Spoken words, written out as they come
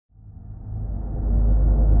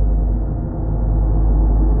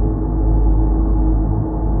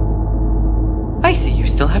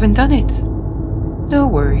haven't done it. No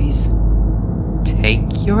worries.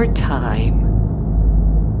 Take your time.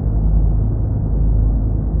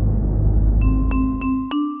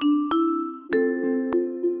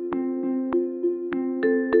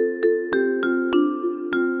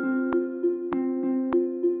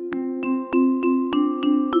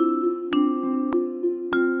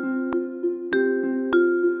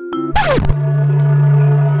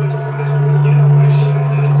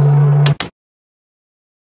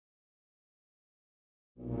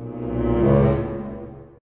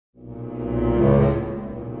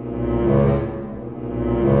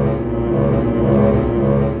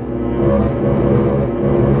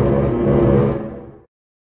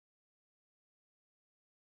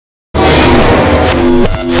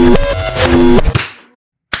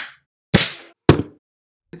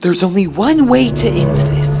 There's only one way to end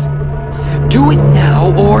this. Do it now,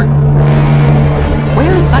 or...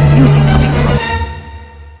 Where is that music coming from?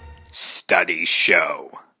 Study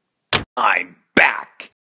show. I'm back.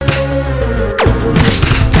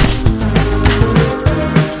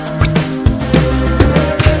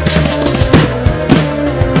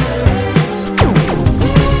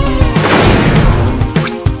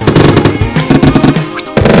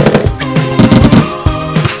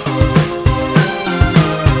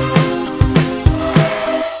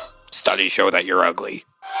 Studies show that you're ugly.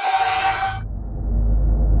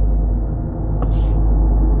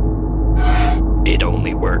 It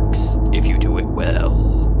only works if you do it well.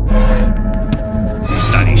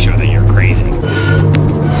 Studies show that you're crazy.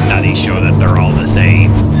 Studies show that they're all the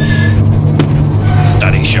same.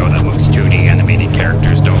 Studies show that most 2D animated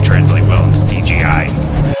characters don't translate well into CGI.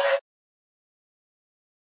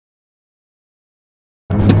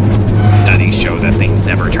 Studies show that things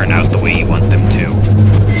never turn out the way you want them to.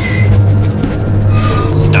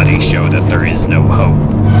 Studies show that there is no hope.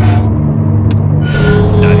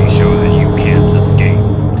 Studies show that you can't escape,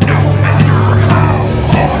 no matter how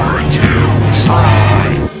hard you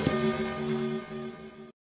try.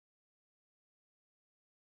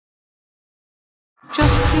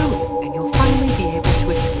 Just do it, and you'll finally be able to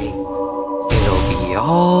escape. It'll be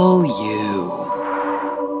all you.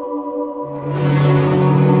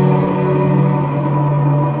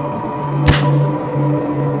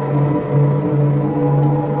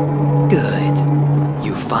 Good.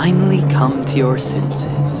 You finally come to your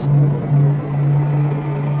senses.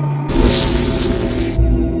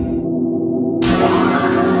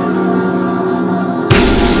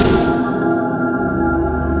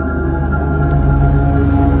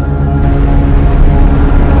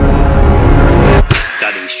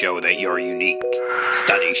 Studies show that you're unique.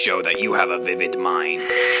 Studies show that you have a vivid mind.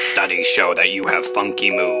 Studies show that you have funky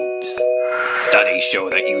moves. Studies show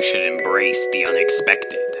that you should embrace the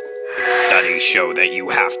unexpected. Studies show that you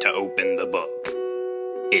have to open the book.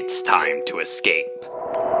 It's time to escape.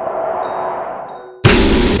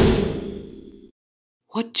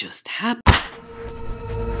 What just happened?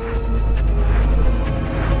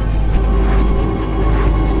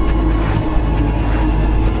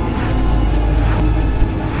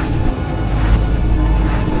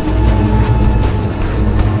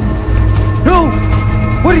 No!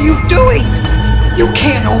 What are you doing? You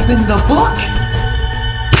can't open the book!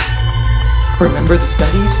 Remember the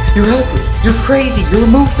studies? You're ugly, you're crazy, your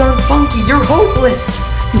moves aren't funky, you're hopeless!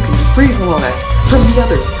 You can be free from all that, from the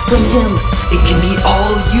others, from him. It can be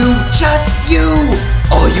all you, just you!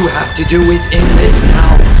 All you have to do is end this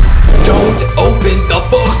now. Don't open the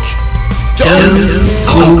book! Don't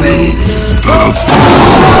open the book!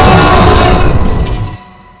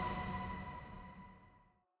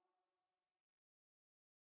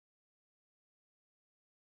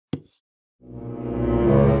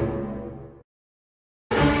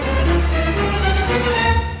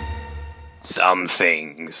 Some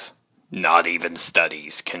things, not even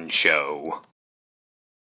studies can show.